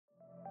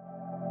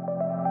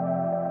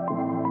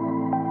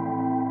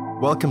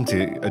Welcome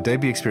to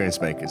Adobe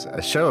Experience Makers,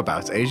 a show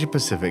about Asia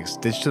Pacific's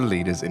digital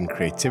leaders in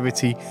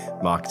creativity,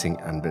 marketing,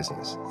 and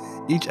business.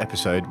 Each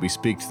episode, we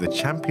speak to the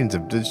champions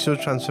of digital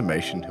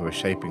transformation who are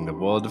shaping the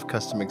world of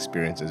customer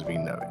experience as we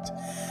know it,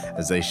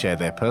 as they share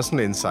their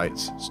personal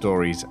insights,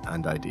 stories,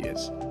 and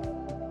ideas.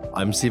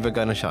 I'm Siva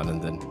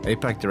Ganashanandan,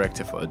 APAC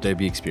Director for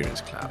Adobe Experience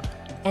Cloud.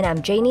 And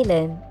I'm Janie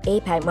Lim,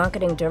 APAC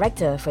Marketing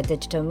Director for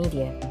Digital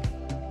Media.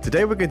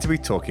 Today we're going to be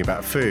talking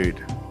about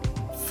food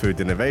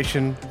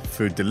innovation,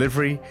 food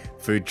delivery,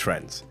 food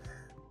trends.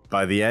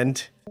 By the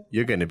end,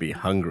 you're going to be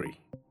hungry.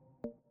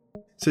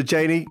 So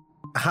Janie,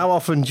 how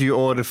often do you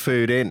order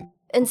food in?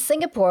 In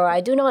Singapore,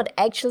 I do not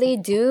actually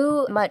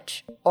do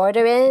much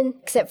ordering,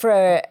 except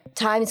for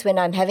times when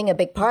I'm having a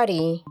big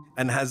party.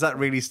 And has that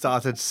really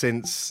started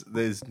since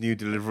there's new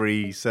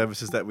delivery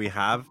services that we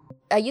have?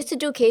 I used to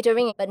do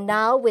catering, but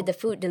now with the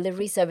food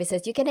delivery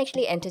services, you can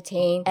actually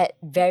entertain at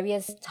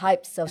various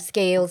types of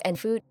scales and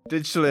food.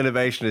 Digital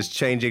innovation is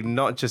changing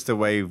not just the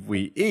way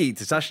we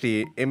eat, it's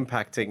actually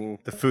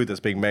impacting the food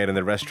that's being made in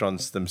the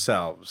restaurants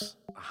themselves.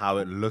 How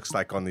it looks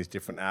like on these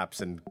different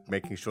apps and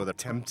making sure they're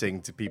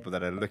tempting to people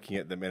that are looking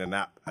at them in an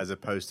app as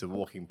opposed to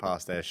walking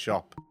past their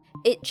shop.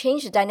 It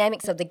changed the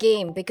dynamics of the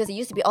game because it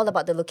used to be all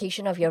about the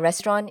location of your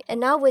restaurant. And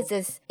now with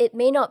this, it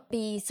may not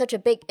be such a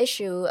big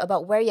issue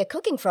about where you're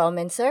cooking from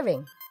and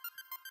serving.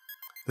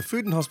 The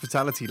food and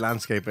hospitality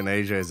landscape in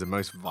Asia is the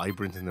most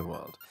vibrant in the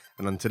world.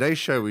 And on today's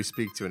show, we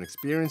speak to an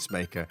experience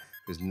maker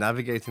who's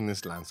navigating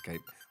this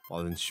landscape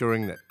while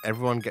ensuring that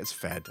everyone gets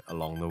fed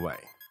along the way.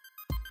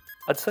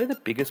 I'd say the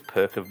biggest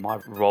perk of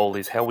my role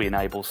is how we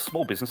enable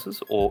small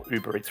businesses or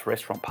Uber Eats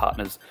restaurant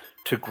partners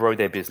to grow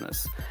their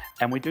business.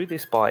 And we do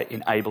this by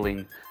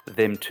enabling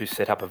them to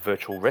set up a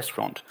virtual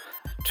restaurant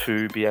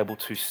to be able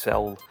to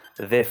sell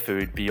their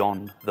food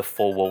beyond the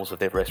four walls of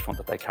their restaurant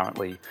that they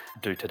currently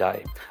do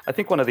today. I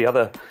think one of the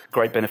other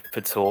great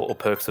benefits or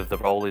perks of the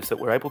role is that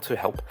we're able to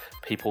help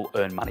people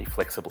earn money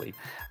flexibly.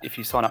 If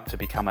you sign up to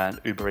become an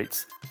Uber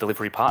Eats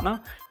delivery partner,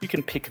 you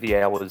can pick the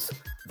hours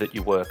that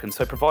you work. And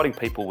so providing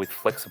people with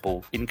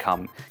flexible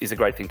income is a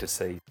great thing to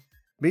see.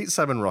 Meet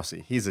Simon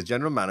Rossi. He's the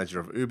general manager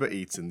of Uber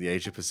Eats in the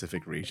Asia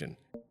Pacific region.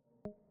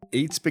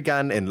 Eats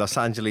began in Los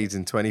Angeles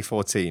in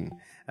 2014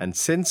 and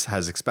since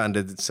has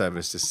expanded its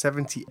service to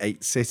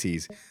 78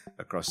 cities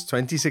across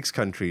 26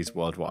 countries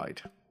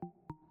worldwide.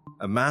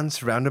 A man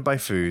surrounded by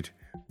food,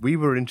 we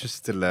were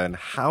interested to learn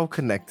how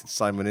connected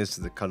Simon is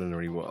to the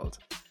culinary world.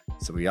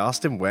 So we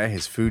asked him where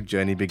his food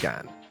journey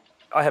began.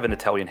 I have an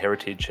Italian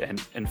heritage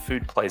and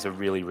food plays a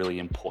really, really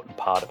important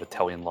part of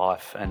Italian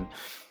life. And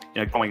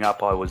growing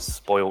up, I was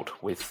spoilt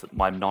with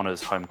my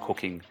nonna's home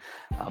cooking.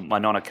 My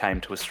nonna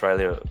came to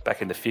Australia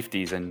back in the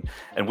 50s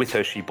and with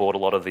her she brought a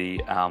lot of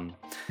the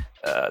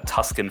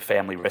Tuscan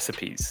family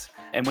recipes.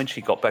 And when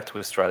she got back to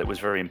Australia, it was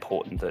very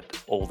important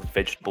that all the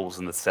vegetables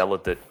and the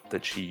salad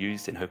that she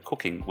used in her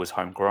cooking was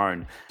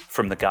homegrown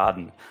from the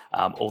garden.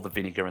 All the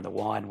vinegar and the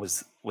wine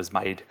was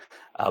made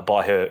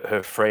by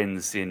her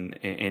friends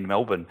in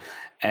Melbourne.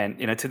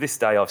 And to this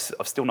day, I've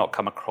still not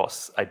come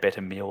across a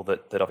better meal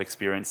that I've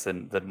experienced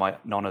than my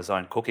nonna's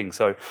own cooking.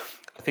 So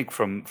I think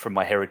from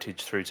my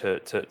heritage through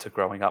to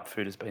growing up,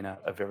 food has been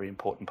a very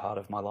important part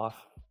of my life.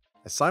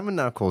 As Simon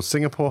now calls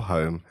Singapore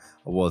home,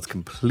 a world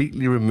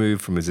completely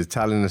removed from his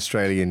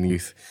Italian-Australian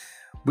youth,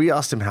 we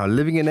asked him how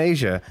living in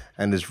Asia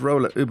and his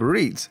role at Uber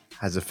Eats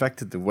has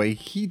affected the way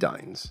he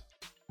dines.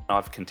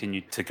 I've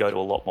continued to go to a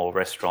lot more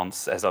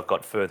restaurants as I've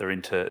got further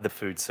into the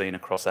food scene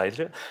across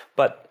Asia.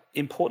 But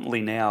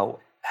importantly now,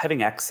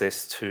 having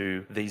access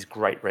to these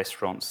great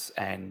restaurants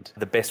and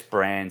the best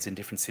brands in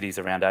different cities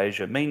around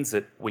Asia means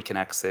that we can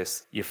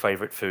access your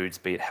favourite foods,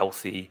 be it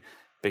healthy,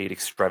 be it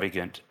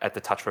extravagant, at the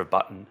touch of a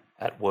button,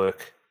 at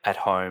work, at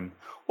home,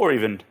 or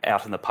even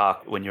out in the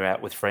park when you're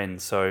out with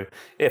friends. So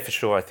yeah, for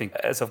sure, I think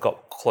as I've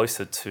got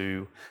closer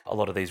to a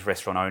lot of these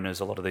restaurant owners,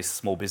 a lot of these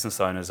small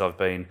business owners, I've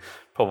been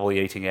probably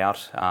eating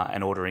out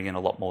and ordering in a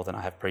lot more than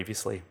I have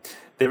previously.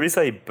 There is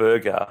a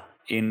burger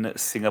in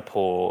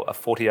Singapore, a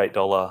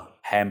 $48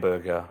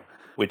 hamburger,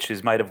 which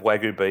is made of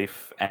Wagyu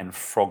beef and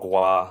frog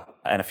gua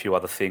and a few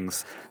other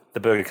things. The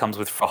burger comes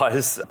with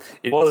fries.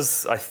 It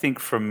was, I think,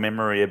 from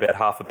memory, about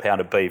half a pound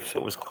of beef. So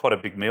it was quite a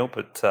big meal,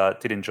 but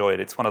did enjoy it.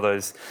 It's one of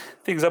those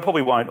things I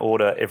probably won't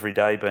order every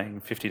day,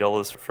 being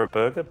 $50 for a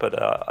burger, but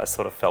I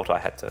sort of felt I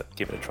had to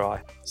give it a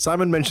try.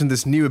 Simon mentioned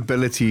this new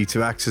ability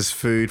to access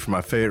food from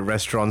our favorite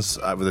restaurants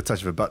with a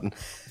touch of a button.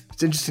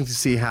 It's interesting to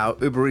see how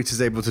Uber Eats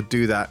is able to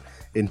do that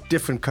in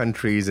different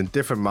countries and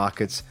different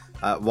markets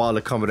while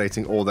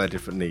accommodating all their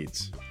different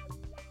needs.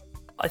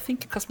 I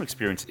think customer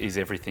experience is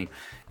everything.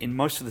 In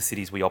most of the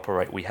cities we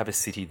operate, we have a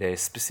city there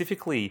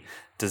specifically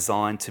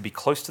designed to be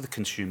close to the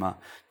consumer,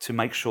 to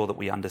make sure that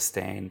we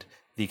understand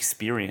the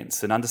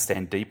experience and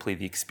understand deeply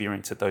the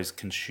experience that those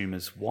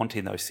consumers want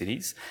in those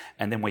cities.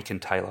 And then we can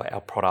tailor our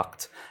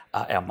product,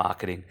 our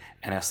marketing,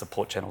 and our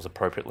support channels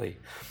appropriately.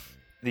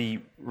 The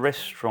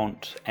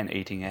restaurant and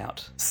eating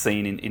out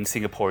scene in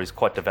Singapore is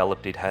quite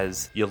developed. It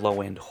has your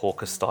low-end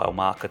hawker-style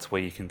markets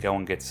where you can go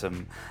and get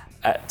some,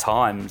 at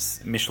times,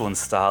 Michelin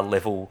star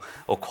level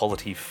or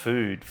quality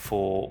food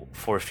for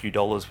a few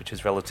dollars, which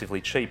is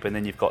relatively cheap. And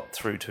then you've got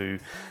through to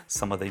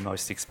some of the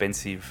most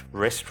expensive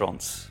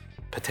restaurants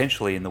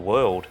potentially in the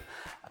world.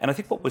 And I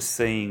think what we're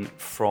seeing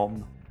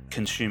from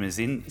consumers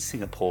in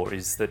Singapore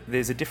is that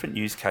there's a different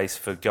use case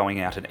for going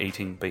out and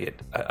eating, be it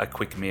a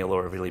quick meal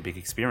or a really big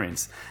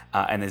experience.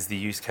 And there's the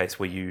use case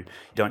where you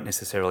don't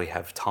necessarily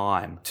have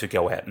time to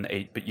go out and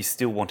eat, but you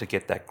still want to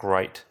get that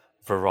great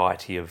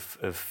variety of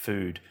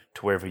food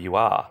to wherever you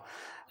are.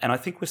 And I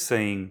think we're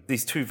seeing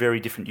these two very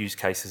different use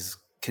cases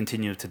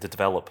continue to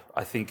develop.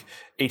 I think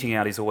eating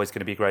out is always going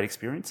to be a great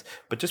experience,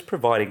 but just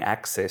providing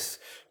access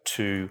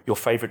to your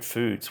favourite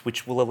foods,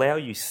 which will allow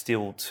you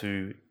still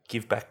to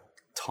give back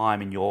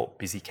time in your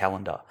busy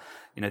calendar.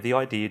 You know, the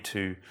idea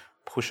to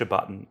push a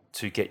button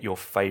to get your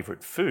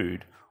favourite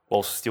food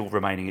while still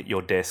remaining at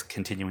your desk,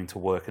 continuing to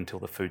work until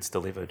the food's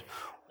delivered,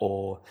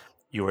 or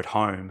you're at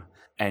home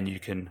and you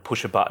can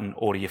push a button,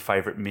 order your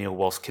favourite meal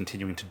whilst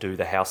continuing to do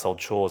the household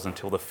chores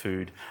until the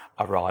food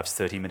arrives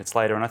 30 minutes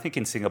later. And I think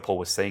in Singapore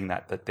we're seeing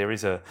that there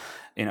is a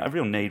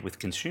real need with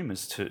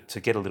consumers to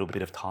get a little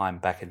bit of time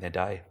back in their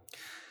day.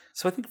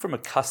 So I think from a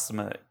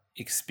customer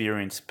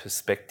experience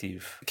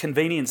perspective,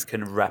 convenience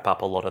can wrap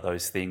up a lot of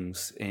those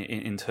things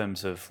in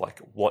terms of like,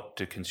 what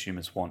do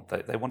consumers want?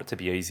 They want it to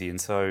be easy.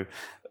 And so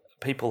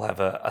people have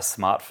a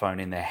smartphone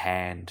in their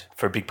hand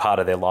for a big part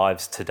of their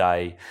lives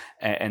today.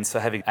 And so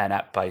having an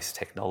app-based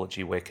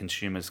technology where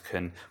consumers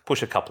can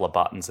push a couple of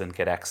buttons and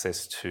get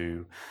access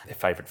to their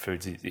favourite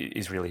foods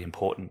is really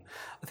important.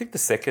 I think the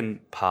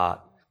second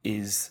part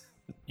is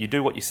you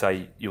do what you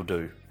say you'll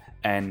do.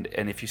 And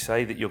if you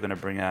say that you're going to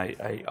bring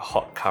a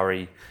hot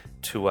curry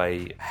to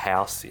a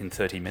house in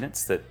 30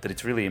 minutes, that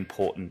it's really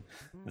important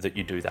that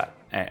you do that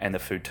and the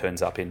food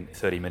turns up in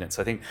 30 minutes.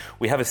 I think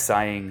we have a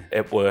saying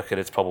at work, and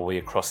it's probably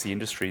across the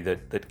industry,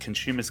 that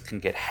consumers can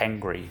get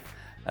hangry,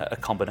 a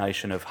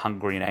combination of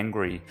hungry and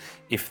angry,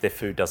 if their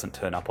food doesn't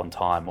turn up on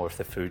time or if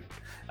the food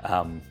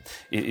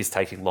is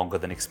taking longer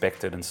than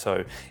expected. And so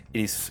it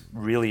is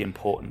really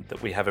important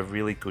that we have a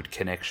really good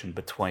connection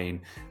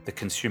between the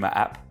consumer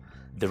app,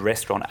 the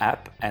restaurant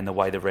app and the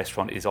way the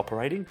restaurant is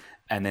operating,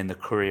 and then the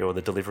courier or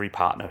the delivery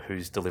partner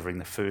who's delivering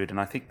the food. And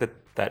I think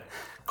that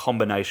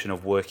combination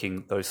of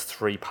working those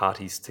three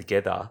parties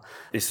together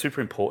is super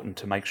important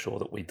to make sure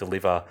that we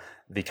deliver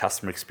the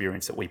customer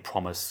experience that we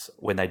promise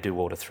when they do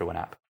order through an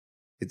app.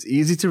 It's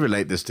easy to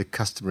relate this to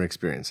customer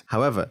experience.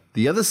 However,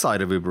 the other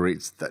side of Uber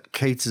Eats that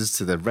caters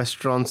to the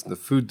restaurants and the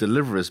food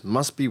deliverers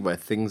must be where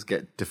things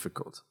get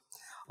difficult.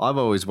 I've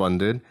always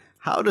wondered,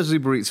 how does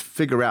Uber Eats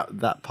figure out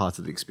that part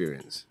of the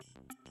experience?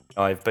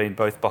 I've been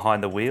both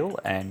behind the wheel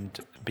and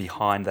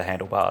behind the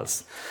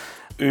handlebars.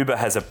 Uber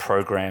has a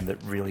program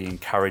that really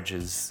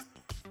encourages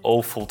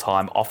all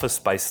full-time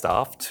office-based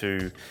staff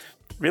to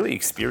really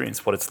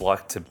experience what it's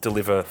like to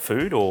deliver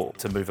food or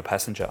to move a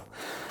passenger.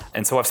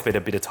 And so I've spent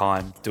a bit of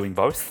time doing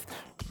both.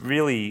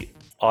 Really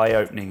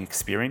eye-opening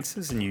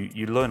experiences, and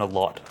you learn a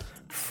lot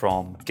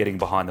from getting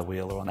behind the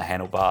wheel or on the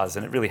handlebars,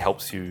 and it really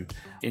helps you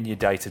in your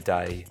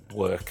day-to-day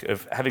work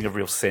of having a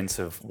real sense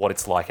of what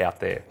it's like out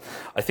there.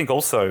 I think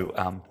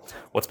also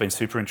what's been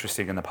super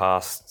interesting in the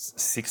past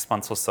 6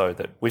 months or so,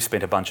 that we've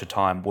spent a bunch of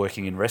time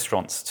working in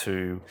restaurants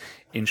to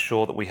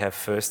ensure that we have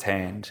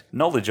first-hand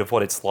knowledge of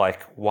what it's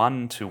like,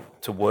 one,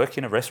 to work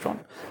in a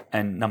restaurant,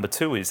 and number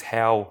two is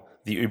how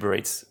the Uber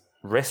Eats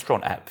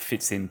restaurant app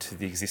fits into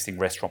the existing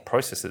restaurant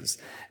processes,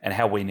 and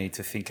how we need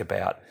to think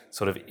about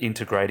sort of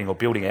integrating or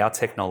building our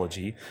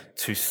technology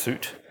to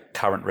suit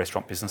current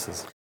restaurant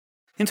businesses.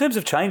 In terms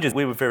of changes,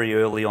 we were very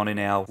early on in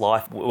our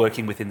life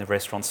working within the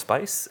restaurant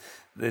space.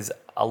 There's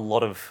a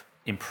lot of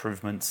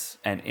improvements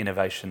and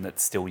innovation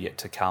that's still yet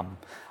to come.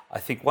 I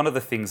think one of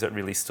the things that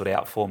really stood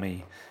out for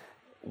me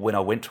when I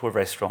went to a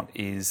restaurant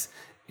is,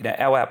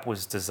 our app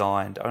was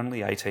designed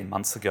only 18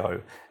 months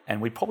ago, and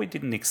we probably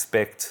didn't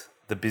expect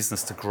the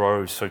business to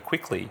grow so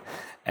quickly.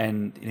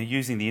 And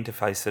using the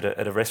interface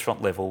at a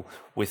restaurant level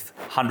with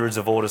hundreds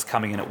of orders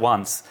coming in at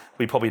once,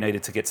 we probably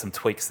needed to get some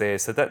tweaks there.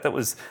 So that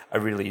was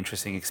a really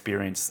interesting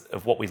experience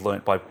of what we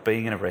learnt by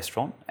being in a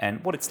restaurant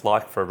and what it's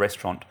like for a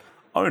restaurant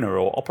owner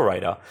or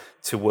operator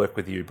to work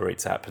with the Uber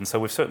Eats app. And so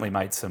we've certainly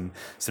made some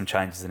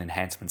changes and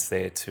enhancements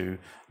there to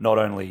not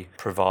only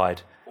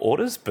provide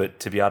orders, but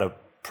to be able to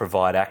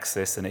provide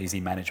access and easy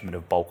management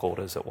of bulk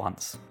orders at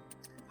once.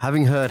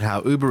 Having heard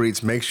how Uber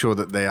Eats makes sure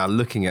that they are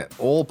looking at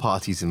all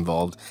parties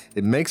involved,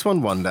 it makes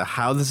one wonder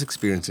how this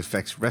experience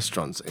affects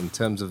restaurants in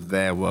terms of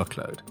their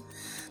workload.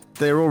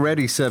 They're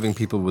already serving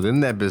people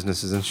within their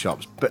businesses and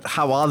shops, but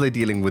how are they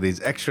dealing with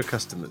these extra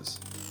customers?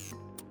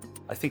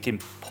 I think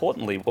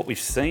importantly, what we've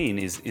seen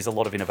is a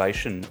lot of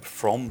innovation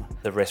from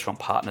the restaurant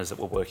partners that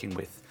we're working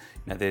with.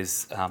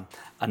 There's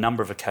a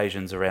number of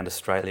occasions around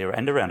Australia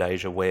and around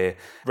Asia where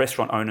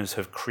restaurant owners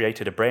have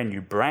created a brand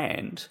new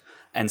brand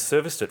and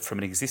serviced it from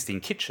an existing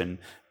kitchen,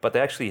 but they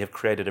actually have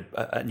created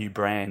a new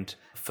brand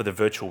for the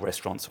virtual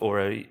restaurants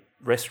or a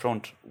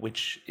restaurant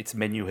which its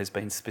menu has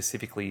been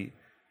specifically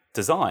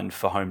designed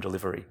for home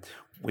delivery.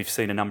 We've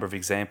seen a number of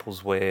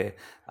examples where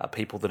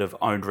people that have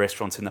owned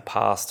restaurants in the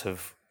past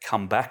have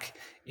come back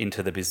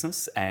into the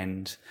business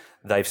and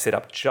they've set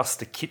up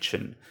just a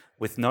kitchen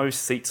with no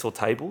seats or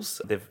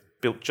tables. They've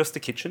built just a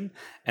kitchen,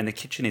 and the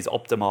kitchen is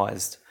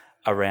optimized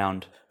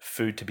around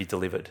food to be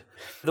delivered.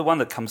 The one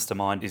that comes to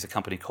mind is a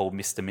company called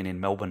Mr. Min in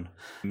Melbourne.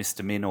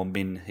 Mr. Min, or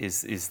Min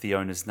is the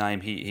owner's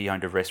name. He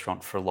owned a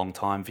restaurant for a long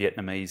time,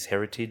 Vietnamese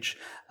heritage,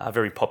 a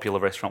very popular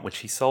restaurant which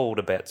he sold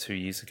about 2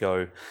 years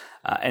ago,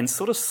 and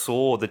sort of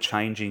saw the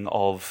changing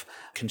of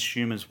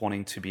consumers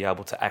wanting to be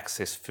able to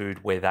access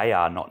food where they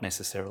are, not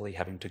necessarily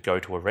having to go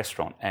to a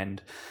restaurant.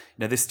 And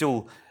there's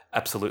still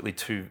absolutely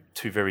two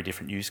very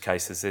different use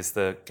cases. There's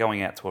the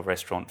going out to a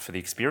restaurant for the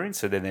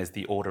experience, and then there's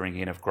the ordering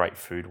in of great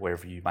food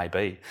wherever you may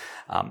be.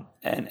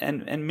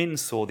 And Min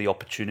saw the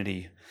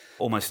opportunity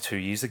almost 2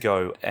 years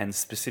ago and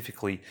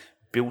specifically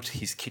built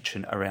his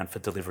kitchen around for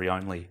delivery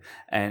only.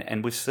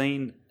 And we've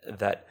seen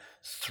that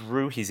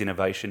through his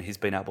innovation, he's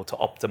been able to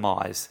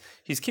optimize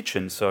his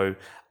kitchen. So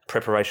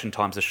preparation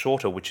times are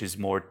shorter, which is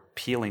more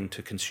appealing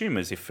to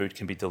consumers if food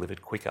can be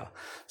delivered quicker.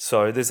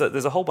 So there's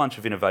a whole bunch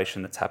of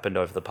innovation that's happened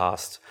over the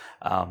past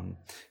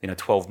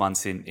 12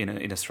 months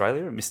in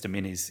Australia. Mr.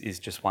 Min is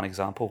just one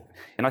example.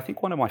 And I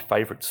think one of my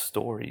favourite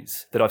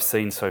stories that I've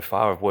seen so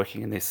far of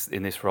working in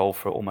this role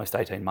for almost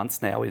 18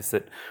 months now is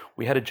that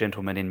we had a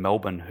gentleman in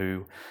Melbourne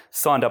who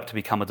signed up to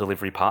become a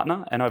delivery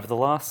partner, and over the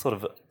last sort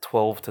of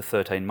 12 to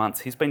 13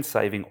 months, he's been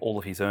saving all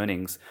of his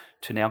earnings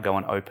to now go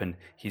and open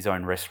his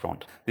own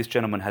restaurant. This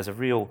gentleman has a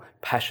real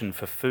passion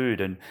for food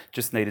and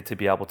just needed to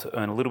be able to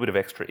earn a little bit of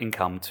extra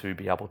income to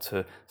be able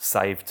to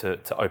save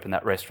to open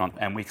that restaurant.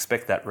 And we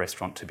expect that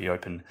restaurant to be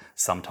open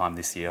sometime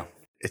this year.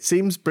 It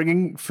seems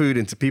bringing food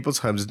into people's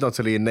homes is not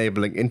only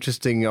enabling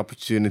interesting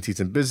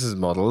opportunities and business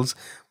models,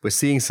 we're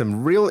seeing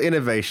some real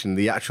innovation in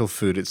the actual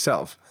food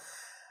itself.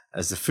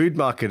 As the food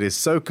market is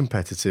so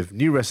competitive,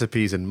 new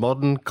recipes and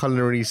modern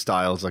culinary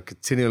styles are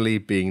continually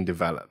being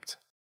developed.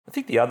 I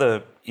think the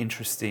other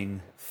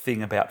interesting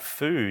thing about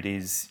food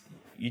is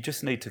you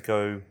just need to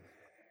go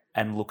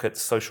and look at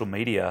social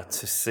media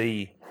to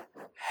see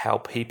how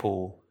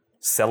people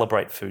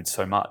celebrate food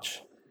so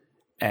much.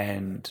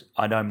 And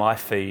I know my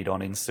feed on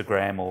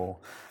Instagram or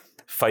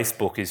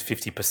Facebook is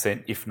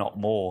 50%, if not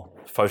more,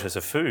 photos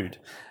of food.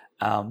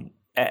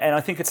 And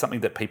I think it's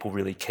something that people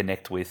really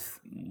connect with,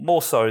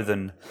 more so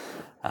than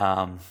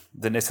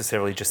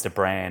necessarily just a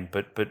brand,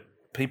 but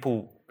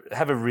people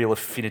have a real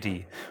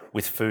affinity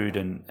with food,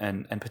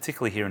 and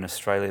particularly here in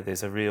Australia,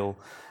 there's a real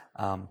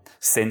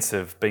sense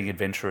of being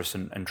adventurous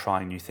and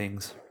trying new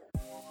things.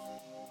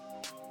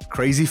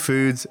 Crazy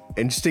foods,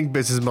 interesting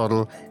business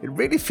model. It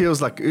really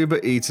feels like Uber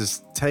Eats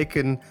has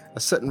taken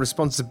a certain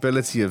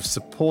responsibility of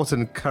support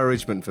and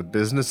encouragement for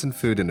business and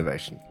food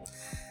innovation.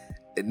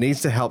 It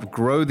needs to help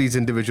grow these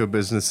individual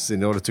businesses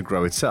in order to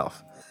grow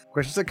itself.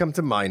 Questions that come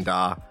to mind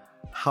are,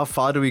 how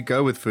far do we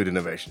go with food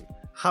innovation?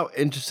 How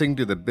interesting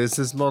do the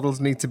business models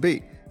need to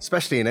be,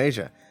 especially in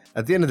Asia?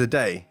 At the end of the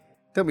day,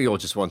 don't we all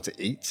just want to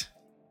eat?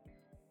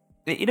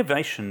 The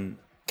innovation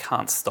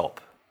can't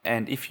stop.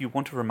 And if you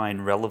want to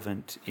remain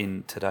relevant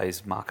in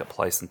today's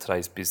marketplace and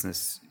today's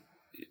business,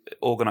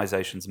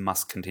 organisations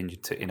must continue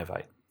to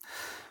innovate.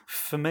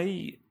 For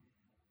me,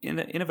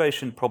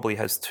 innovation probably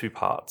has two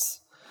parts.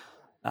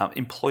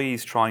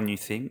 Employees trying new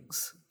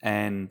things,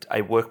 and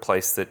a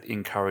workplace that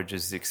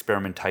encourages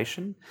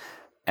experimentation,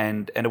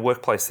 and a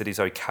workplace that is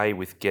okay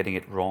with getting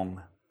it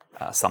wrong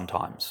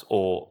sometimes,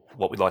 or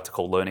what we like to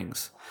call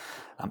learnings.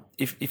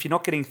 If you're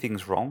not getting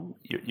things wrong,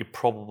 you're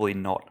probably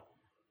not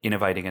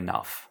innovating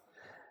enough.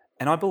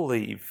 And I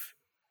believe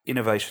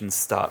innovation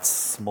starts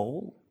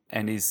small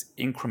and is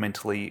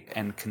incrementally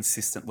and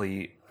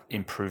consistently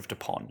improved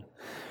upon.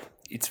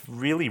 It's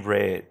really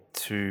rare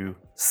to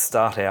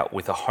start out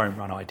with a home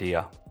run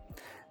idea.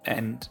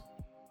 And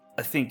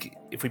I think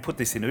if we put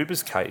this in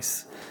Uber's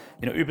case,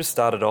 Uber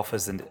started off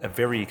as a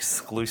very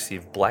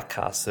exclusive black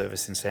car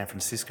service in San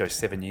Francisco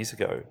 7 years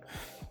ago.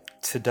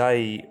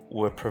 Today,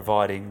 we're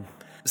providing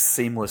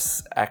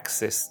seamless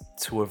access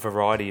to a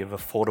variety of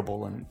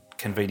affordable and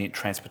convenient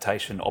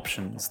transportation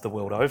options the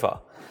world over.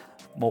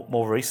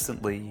 More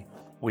recently,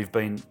 we've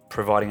been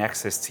providing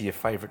access to your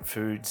favourite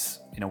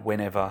foods,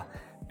 whenever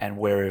and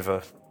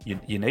wherever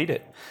you need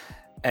it.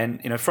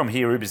 And from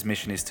here, Uber's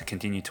mission is to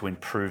continue to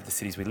improve the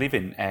cities we live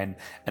in, and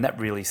that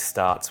really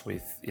starts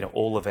with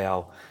all of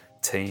our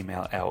team,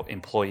 our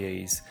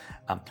employees,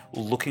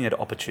 looking at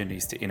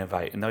opportunities to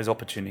innovate. And those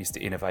opportunities to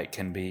innovate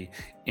can be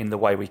in the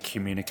way we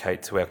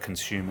communicate to our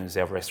consumers,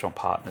 our restaurant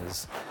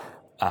partners,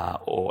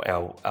 or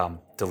our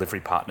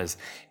delivery partners.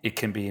 It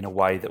can be in a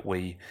way that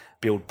we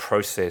build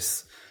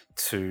process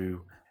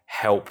to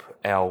help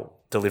our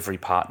delivery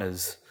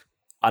partners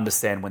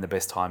understand when the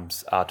best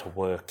times are to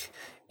work.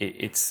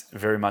 It's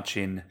very much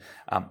in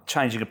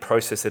changing a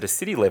process at a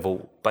city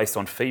level based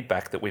on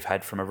feedback that we've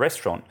had from a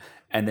restaurant,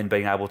 and then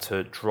being able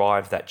to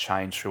drive that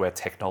change through our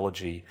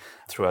technology,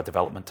 through our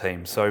development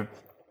team. So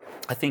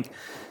I think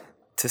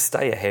to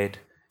stay ahead,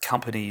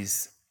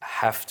 companies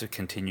have to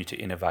continue to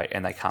innovate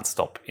and they can't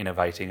stop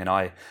innovating. And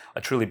I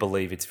truly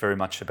believe it's very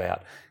much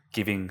about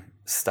giving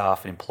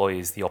staff and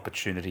employees the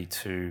opportunity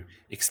to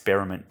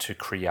experiment, to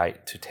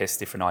create, to test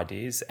different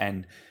ideas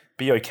and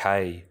be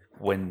okay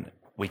when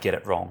we get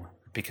it wrong,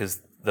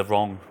 because the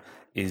wrong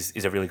is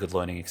a really good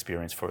learning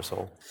experience for us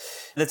all.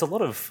 There's a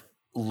lot of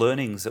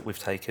learnings that we've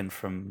taken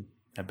from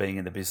being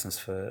in the business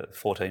for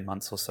 14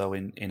 months or so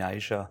in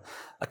Asia.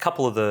 A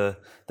couple of the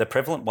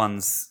prevalent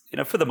ones,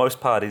 for the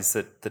most part, is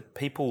that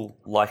people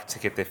like to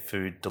get their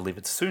food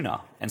delivered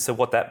sooner. And so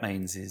what that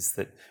means is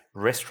that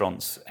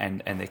restaurants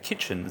and their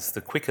kitchens,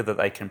 the quicker that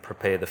they can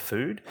prepare the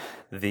food,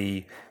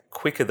 the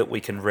quicker that we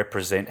can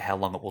represent how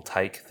long it will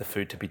take the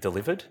food to be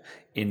delivered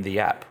in the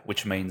app,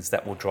 which means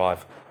that will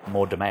drive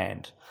more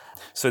demand.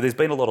 So there's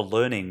been a lot of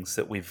learnings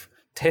that we've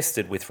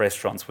tested with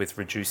restaurants with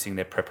reducing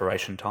their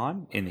preparation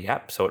time in the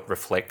app, so it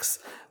reflects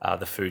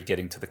the food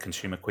getting to the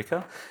consumer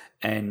quicker.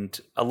 And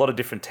a lot of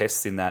different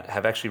tests in that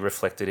have actually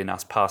reflected in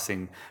us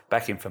passing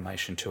back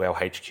information to our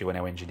HQ and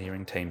our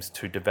engineering teams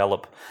to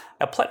develop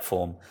a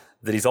platform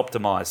that is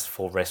optimized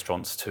for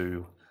restaurants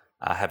to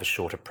have a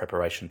shorter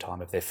preparation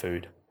time of their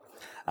food.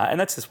 And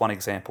that's just one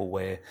example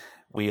where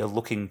we are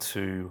looking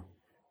to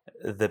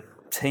the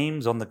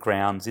teams on the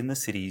grounds in the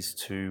cities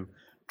to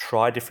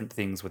try different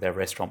things with our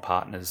restaurant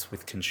partners,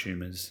 with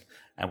consumers,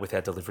 and with our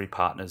delivery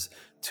partners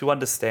to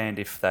understand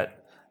if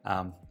that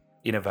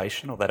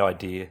innovation or that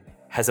idea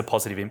has a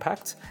positive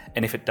impact.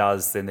 And if it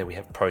does, then there we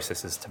have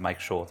processes to make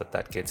sure that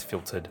that gets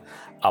filtered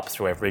up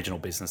through our regional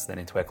business, then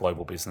into our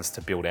global business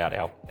to build out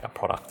our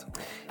product.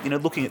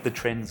 Looking at the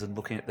trends and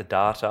looking at the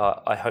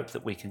data, I hope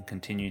that we can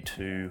continue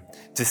to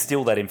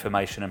distill that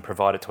information and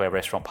provide it to our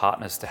restaurant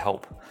partners to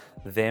help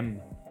them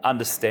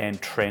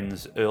understand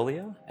trends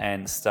earlier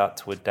and start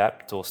to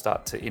adapt or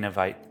start to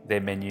innovate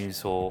their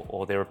menus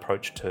or their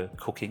approach to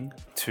cooking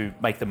to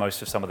make the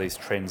most of some of these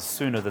trends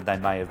sooner than they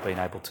may have been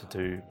able to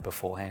do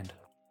beforehand.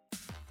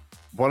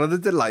 One of the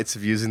delights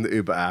of using the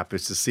Uber app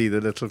is to see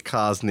the little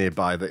cars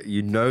nearby that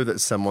you know that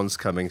someone's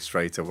coming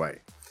straight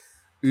away.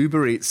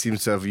 Uber Eats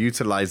seems to have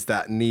utilized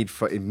that need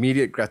for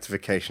immediate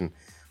gratification,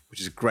 which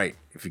is great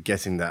if you're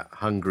getting that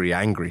hungry,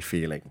 angry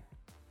feeling.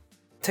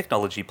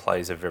 Technology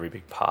plays a very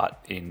big part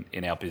in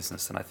our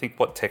business, and I think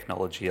what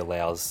technology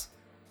allows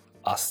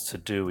us to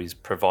do is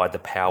provide the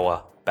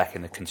power back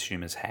in the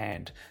consumer's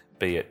hand,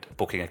 be it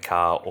booking a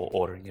car or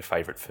ordering your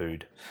favourite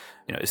food.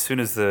 As soon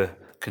as the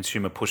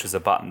consumer pushes a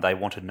button, they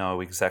want to know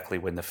exactly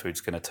when the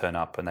food's going to turn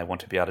up, and they want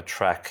to be able to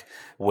track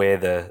where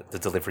the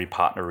delivery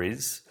partner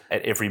is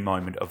at every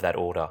moment of that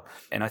order.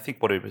 And I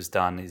think what Uber's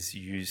done is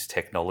use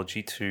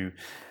technology to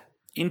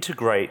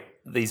integrate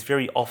these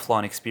very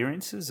offline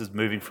experiences as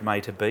moving from A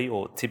to B,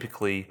 or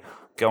typically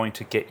going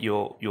to get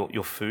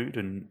your food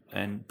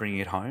and bringing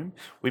it home.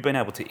 We've been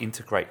able to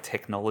integrate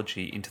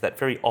technology into that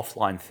very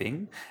offline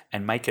thing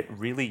and make it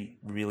really,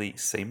 really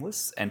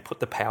seamless and put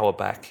the power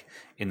back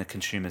in the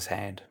consumer's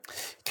hand.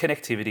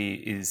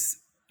 Connectivity is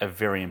a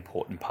very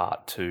important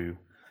part to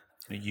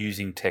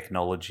using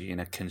technology in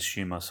a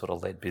consumer sort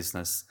of led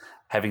business.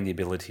 Having the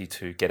ability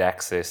to get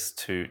access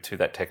to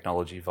that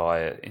technology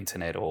via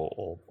internet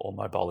or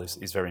mobile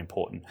is very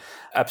important.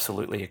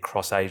 Absolutely,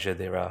 across Asia,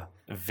 there are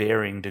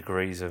varying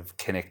degrees of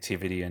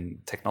connectivity and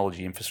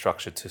technology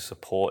infrastructure to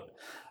support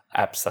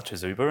apps such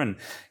as Uber. And,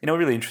 a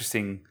really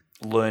interesting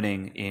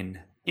learning in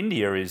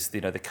India is,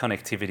 the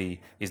connectivity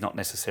is not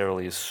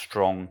necessarily as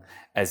strong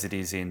as it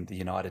is in the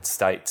United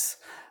States.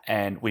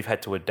 And we've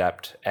had to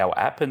adapt our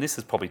app, and this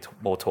is probably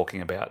more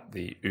talking about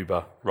the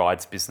Uber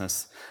rides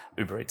business.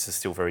 Uber Eats is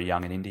still very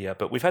young in India,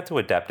 but we've had to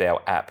adapt our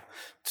app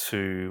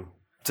to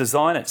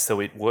design it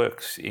so it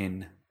works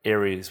in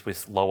areas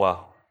with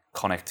lower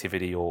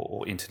connectivity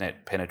or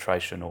internet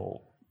penetration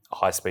or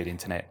high-speed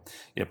internet,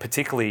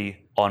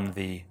 particularly on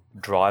the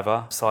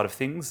driver side of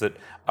things that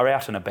are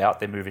out and about,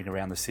 they're moving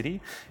around the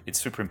city. It's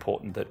super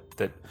important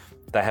that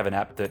they have an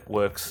app that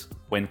works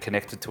when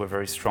connected to a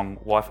very strong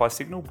Wi-Fi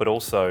signal, but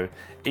also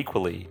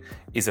equally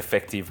is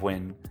effective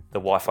when the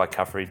Wi-Fi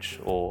coverage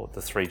or the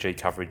 3G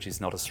coverage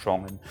is not as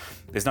strong. And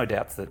there's no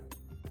doubt that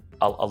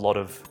a lot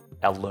of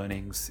our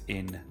learnings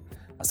in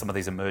some of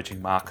these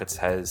emerging markets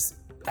has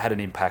had an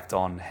impact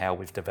on how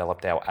we've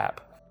developed our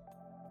app.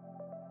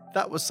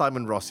 That was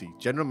Simon Rossi,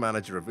 General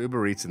Manager of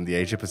Uber Eats in the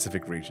Asia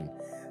Pacific region,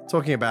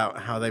 talking about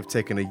how they've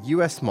taken a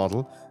US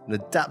model and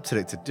adapted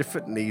it to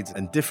different needs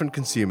and different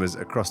consumers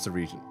across the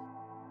region.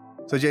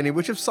 So Janie,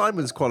 which of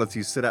Simon's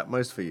qualities stood out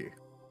most for you?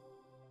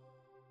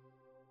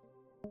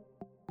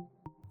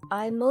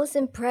 I'm most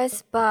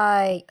impressed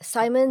by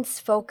Simon's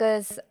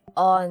focus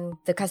on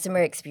the customer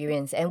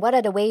experience and what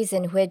are the ways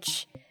in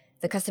which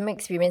the customer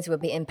experience will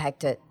be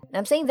impacted. And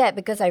I'm saying that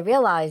because I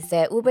realize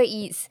that Uber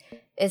Eats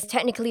is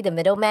technically the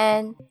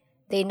middleman.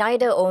 They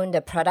neither own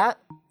the product,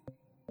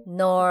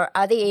 nor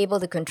are they able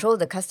to control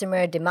the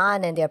customer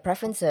demand and their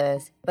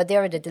preferences, but they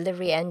are the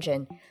delivery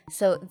engine.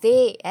 So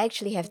they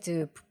actually have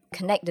to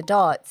connect the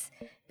dots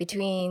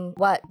between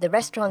what the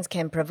restaurants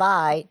can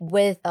provide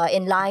with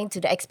in line to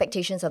the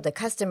expectations of the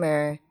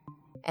customer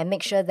and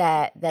make sure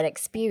that that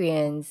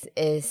experience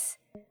is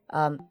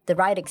the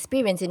right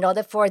experience in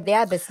order for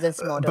their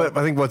business model. But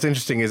I think what's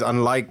interesting is,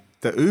 unlike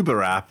the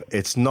Uber app,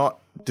 it's not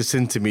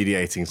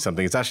disintermediating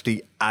something. It's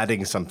actually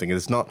adding something.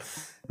 It's not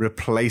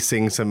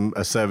replacing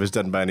a service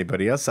done by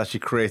anybody else. It's actually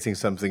creating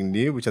something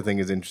new, which I think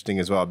is interesting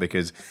as well,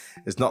 because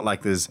it's not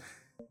like there's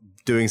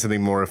doing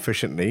something more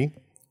efficiently.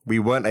 We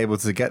weren't able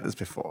to get this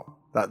before.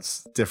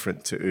 That's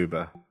different to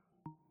Uber.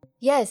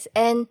 Yes,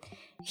 and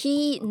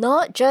he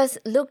not just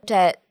looked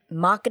at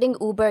marketing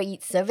Uber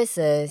Eats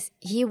services,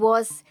 he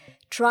was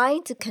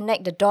trying to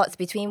connect the dots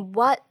between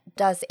what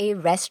does a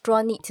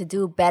restaurant need to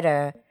do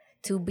better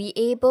to be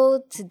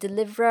able to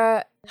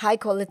deliver high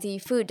quality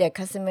food that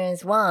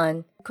customers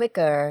want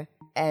quicker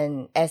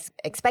and as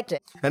expected.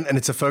 And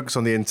it's a focus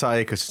on the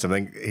entire ecosystem. I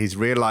think he's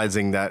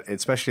realizing that,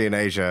 especially in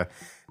Asia,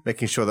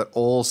 making sure that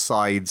all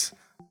sides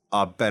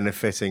are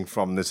benefiting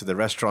from this. So the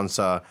restaurants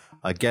are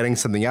getting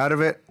something out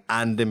of it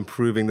and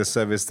improving the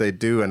service they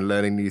do and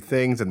learning new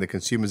things, and the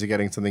consumers are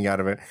getting something out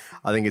of it.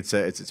 I think it's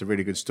a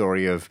really good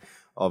story of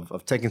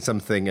taking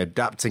something,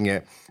 adapting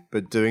it,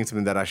 but doing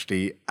something that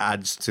actually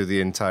adds to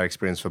the entire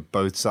experience for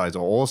both sides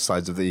or all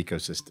sides of the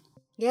ecosystem.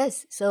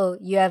 Yes, so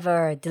you have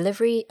a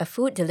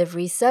food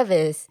delivery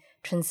service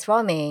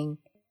transforming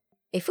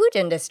a food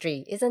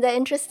industry. Isn't that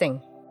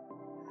interesting?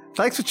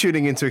 Thanks for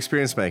tuning into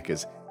Experience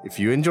Makers. If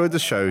you enjoyed the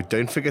show,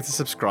 don't forget to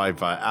subscribe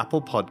via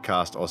Apple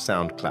Podcast or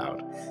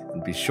SoundCloud,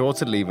 and be sure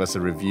to leave us a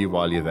review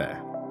while you're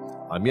there.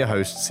 I'm your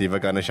host, Siva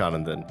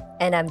Ganeshanandan.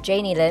 And I'm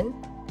Janie Lim.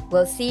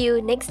 We'll see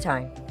you next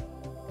time.